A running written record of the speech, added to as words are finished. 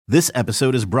This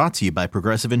episode is brought to you by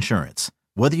Progressive Insurance.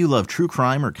 Whether you love true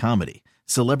crime or comedy,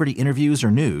 celebrity interviews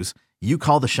or news, you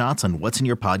call the shots on what's in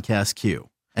your podcast queue.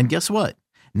 And guess what?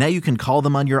 Now you can call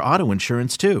them on your auto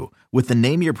insurance too with the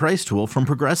Name Your Price tool from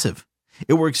Progressive.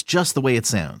 It works just the way it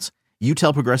sounds. You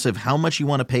tell Progressive how much you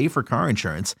want to pay for car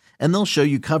insurance, and they'll show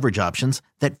you coverage options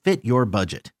that fit your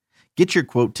budget. Get your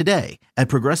quote today at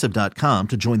Progressive.com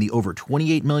to join the over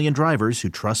 28 million drivers who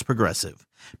trust Progressive.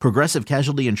 Progressive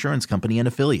Casualty Insurance Company and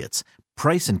Affiliates.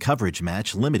 Price and coverage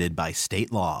match limited by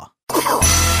state law.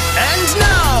 And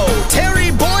now,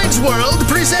 Terry Boyd's World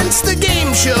presents the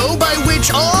game show by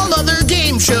which all other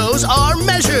game shows are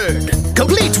measured.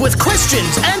 Complete with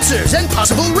questions, answers, and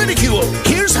possible ridicule.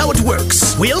 Here's how it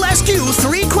works. We'll ask you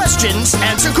 3 questions,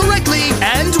 answer correctly,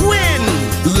 and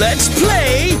win. Let's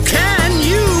play Can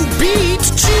You Beat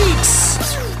Jeets?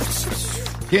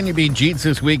 Can You Beat Jeets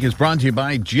this week is brought to you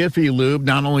by Jiffy Lube.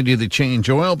 Not only do they change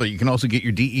oil, but you can also get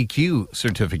your DEQ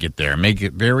certificate there. Make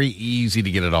it very easy to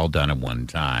get it all done at one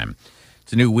time.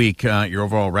 It's a new week. Your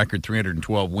overall record,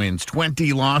 312 wins,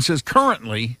 20 losses.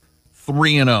 Currently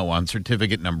 3-0 on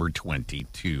certificate number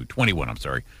 21, I'm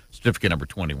sorry. Certificate number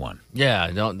 21.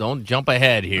 Yeah, don't jump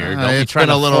ahead here. Don't be it's trying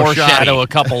been to a little foreshadow shoddy. a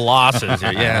couple losses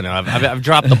here. Yeah, no, I've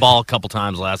dropped the ball a couple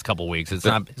times the last couple weeks. It's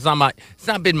not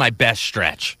been my best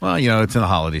stretch. Well, you know, it's in the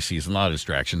holiday season. A lot of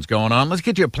distractions going on. Let's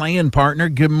get you a playing partner.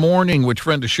 Good morning. Which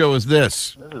friend of the show is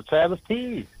this? This is Travis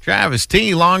T. Travis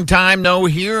T. Long time no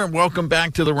here, and welcome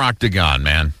back to the Roctagon,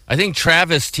 man. I think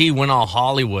Travis T went all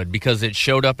Hollywood because it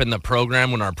showed up in the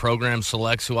program when our program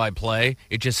selects who I play.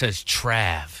 It just says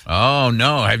Trav. Oh,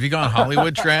 no. Have you gone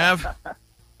Hollywood, Trav?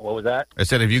 What was that? I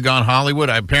said, have you gone Hollywood?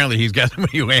 Apparently, he's got some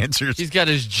of you answers. He's got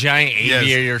his giant Yes.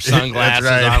 aviator sunglasses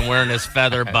That's right. on, wearing his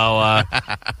feather boa,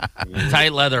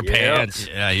 tight leather pants.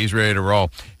 Yeah, he's ready to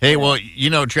roll. Hey, well, you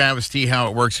know, Travis T., how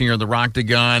it works here in the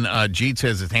Roctagon. Jeets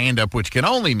has his hand up, which can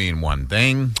only mean one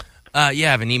thing. Yeah, I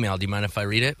have an email. Do you mind if I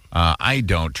read it? I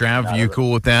don't. Trav, you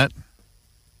cool with that?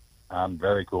 I'm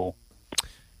very cool.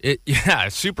 Yeah,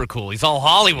 it's super cool. He's all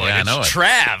Hollywood. Yeah, I It's know it.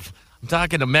 Trav. I'm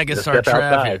talking to megastar Just step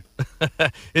Trav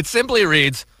here. It simply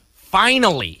reads,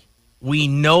 finally, we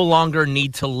no longer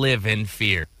need to live in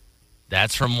fear.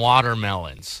 That's from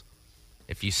Watermelons.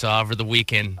 If you saw over the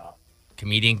weekend,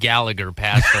 comedian Gallagher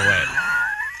passed away.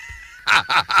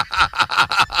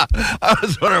 I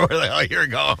was wondering where the hell you're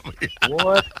going.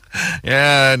 What?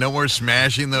 Yeah, no more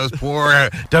smashing those poor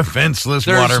defenseless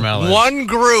There's watermelons. one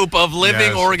group of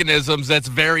living Yes. organisms that's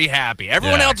very happy.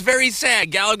 Everyone Yeah. else very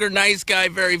sad. Gallagher, nice guy,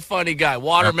 very funny guy.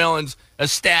 Watermelons,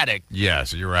 ecstatic.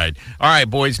 Yes, you're right. All right,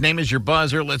 boys, name is your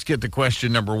buzzer. Let's get to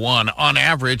question number 1. On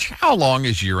average, how long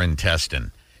is your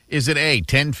intestine? Is it A,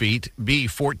 10 feet, B,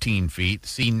 14 feet,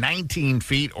 C, 19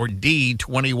 feet, or D,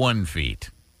 21 feet?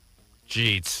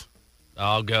 Jeez.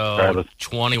 I'll go Travis.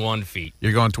 21 feet.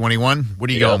 You're going 21? What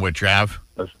are you Yeah. going with, Trav?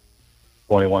 That's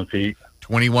 21 feet.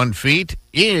 21 feet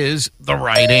is the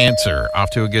right answer.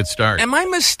 Off to a good start. Am I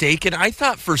mistaken? I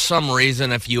thought for some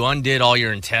reason if you undid all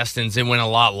your intestines, it went a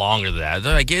lot longer than that.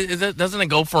 Like, doesn't it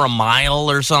go for a mile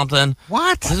or something?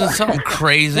 What? Isn't it something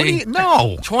crazy?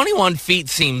 No. 21 feet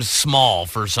seems small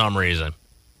for some reason.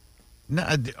 No,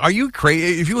 are you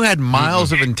crazy? If you had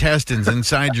miles of intestines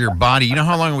inside your body, you know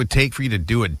how long it would take for you to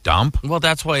do a dump? Well,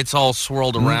 that's why it's all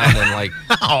swirled around and like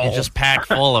No. you're just packed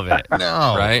full of it.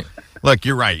 No. Right? Look,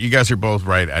 you're right. You guys are both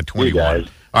right at 21. guys.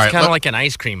 All right, Kind of like an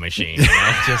ice cream machine, you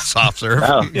know? just soft serve.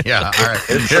 Oh. Yeah, all right.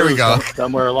 Here we go.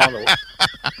 Somewhere along the way.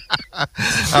 All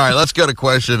right, let's go to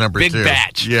question number Big 2.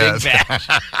 batch. Yes. Big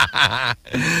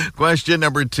batch. Question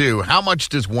number 2. How much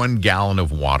does 1 gallon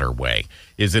of water weigh?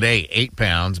 Is it A, 8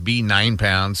 pounds, B, 9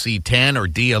 pounds, C, 10, or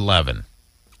D, 11?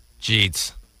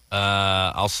 Jeez.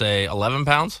 I'll say 11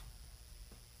 pounds.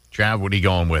 Trav, what are you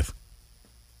going with?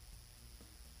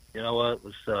 You know what?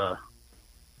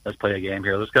 Let's play a game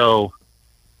here. Let's go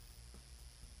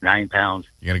 9 pounds.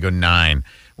 You're going to go 9.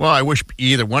 Well, I wish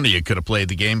either one of you could have played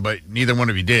the game, but neither one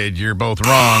of you did. You're both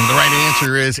wrong. The right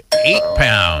answer is 8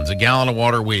 pounds. A gallon of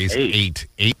water weighs 8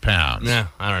 pounds. Yeah,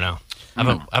 I don't know. I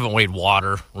haven't weighed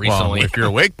water recently. Well, if you're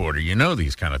a wakeboarder, you know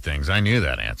these kind of things. I knew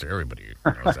that answer. Everybody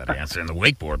knows that answer in the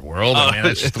wakeboard world. I mean,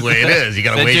 that's just the way it is. You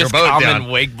got to Is weigh that your just boat common down.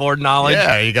 wakeboard knowledge?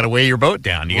 Yeah, you got to weigh your boat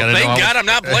down. You Well, got to know. thank God I'm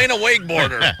not playing a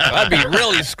wakeboarder. I'd be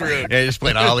really screwed. Yeah, you just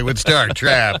played a Hollywood star,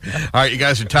 Trav. All right, you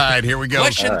guys are tied. Here we go.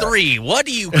 Question 3. What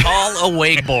do you call a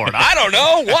wakeboard? I don't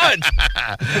know.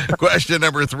 What? Question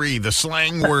number 3. The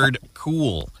slang word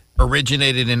cool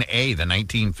originated in A, the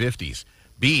 1950s,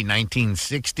 B,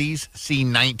 1960s, C,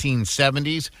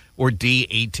 1970s, or D,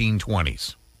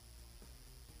 1820s?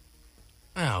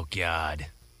 Oh, God.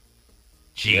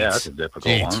 Jeez. Yeah, that's a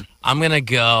difficult one. I'm going to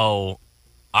go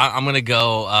I'm going to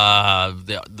go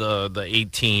the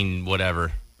 18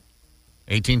 whatever.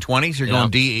 1820s? You're Yep. going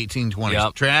D, 1820s.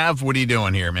 Yep. Trav, what are you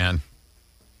doing here, man?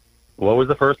 What was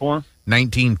the first one?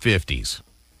 1950s.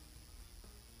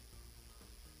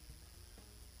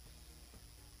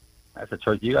 That's a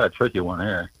trick. You got a tricky one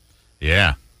here.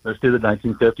 Yeah. Let's do the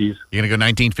 1950s. You're going to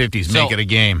go 1950s, So- make it a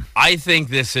game. I think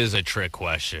this is a trick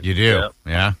question. You do.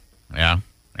 Yep.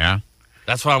 Yeah.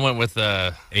 That's why I went with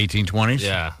the 1820s?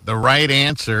 Yeah. The right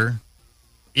answer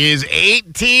is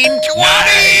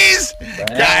 1820s.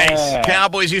 Guys,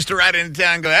 Cowboys used to ride into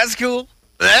town and go, that's cool.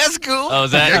 That's cool. Oh,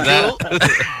 is that cool?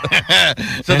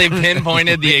 So they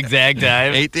pinpointed the exact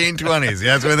time. 1820s.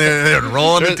 That's when they're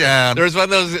rolling to town. There was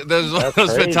one of those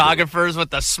crazy. photographers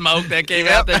with the smoke that came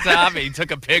out the top. And he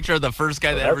took a picture of the first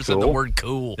guy that That's ever said the cool. word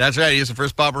cool. That's right. He used the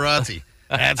first paparazzi.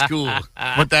 That's cool.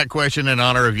 Put that question in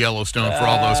honor of Yellowstone for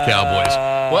all those Cowboys.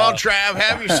 Well, Trav,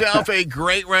 have yourself a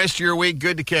great rest of your week.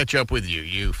 Good to catch up with you,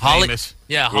 you famous.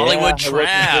 Hollywood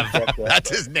Yeah, Trav. That's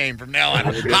his name from now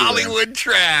on. Hollywood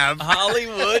Trav.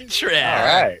 Hollywood Trav. All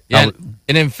right. Yeah,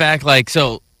 and in fact,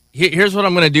 here's what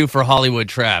I'm going to do for Hollywood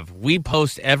Trav. We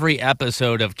post every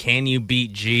episode of Can You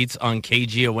Beat Jeets on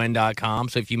KGON.com.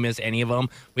 So if you miss any of them,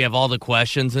 we have all the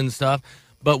questions and stuff.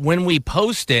 But when we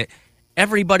post it,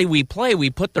 everybody we play, we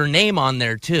put their name on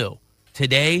there too.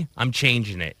 Today, I'm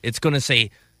changing it. It's going to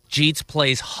say Jeets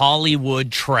plays Hollywood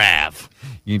Trav.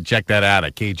 You can check that out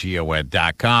at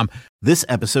KGON.com. This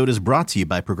episode is brought to you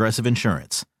by Progressive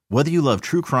Insurance. Whether you love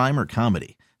true crime or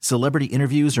comedy, celebrity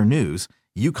interviews or news,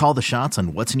 you call the shots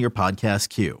on what's in your podcast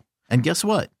queue. And guess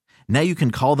what? Now you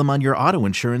can call them on your auto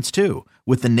insurance too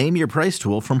with the Name Your Price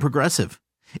tool from Progressive.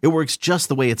 It works just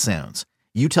the way it sounds.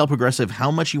 You tell Progressive how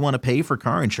much you want to pay for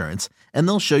car insurance, and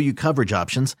they'll show you coverage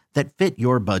options that fit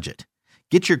your budget.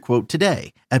 Get your quote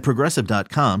today at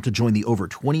Progressive.com to join the over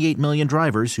 28 million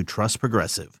drivers who trust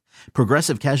Progressive.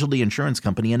 Progressive Casualty Insurance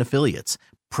Company and Affiliates.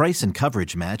 Price and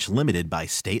coverage match limited by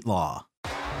state law.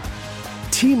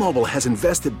 T-Mobile has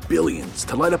invested billions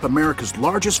to light up America's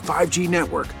largest 5G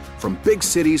network, from big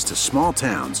cities to small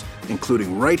towns,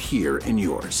 including right here in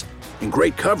yours. And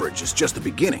great coverage is just the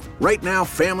beginning. Right now,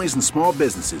 families and small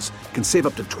businesses can save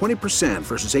up to 20%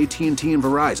 versus AT&T and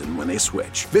Verizon when they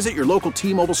switch. Visit your local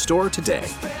T-Mobile store today.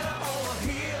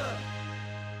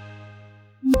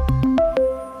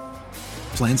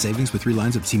 Plan savings with 3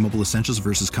 lines of T-Mobile Essentials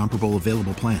versus comparable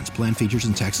available plans. Plan features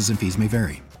and taxes and fees may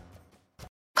vary.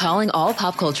 Calling all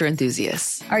pop culture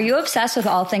enthusiasts. Are you obsessed with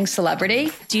all things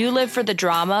celebrity? Do you live for the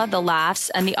drama, the laughs,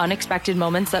 and the unexpected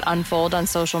moments that unfold on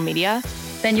social media?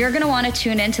 Then you're going to want to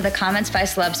tune in to the Comments by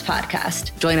Celebs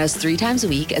podcast. Join us 3 times a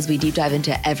week as we deep dive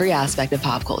into every aspect of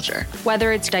pop culture.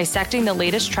 Whether it's dissecting the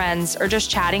latest trends or just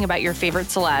chatting about your favorite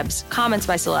celebs, Comments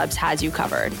by Celebs has you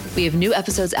covered. We have new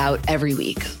episodes out every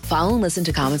week. Follow and listen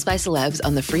to Comments by Celebs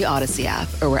on the free Odyssey app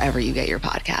or wherever you get your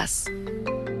podcasts.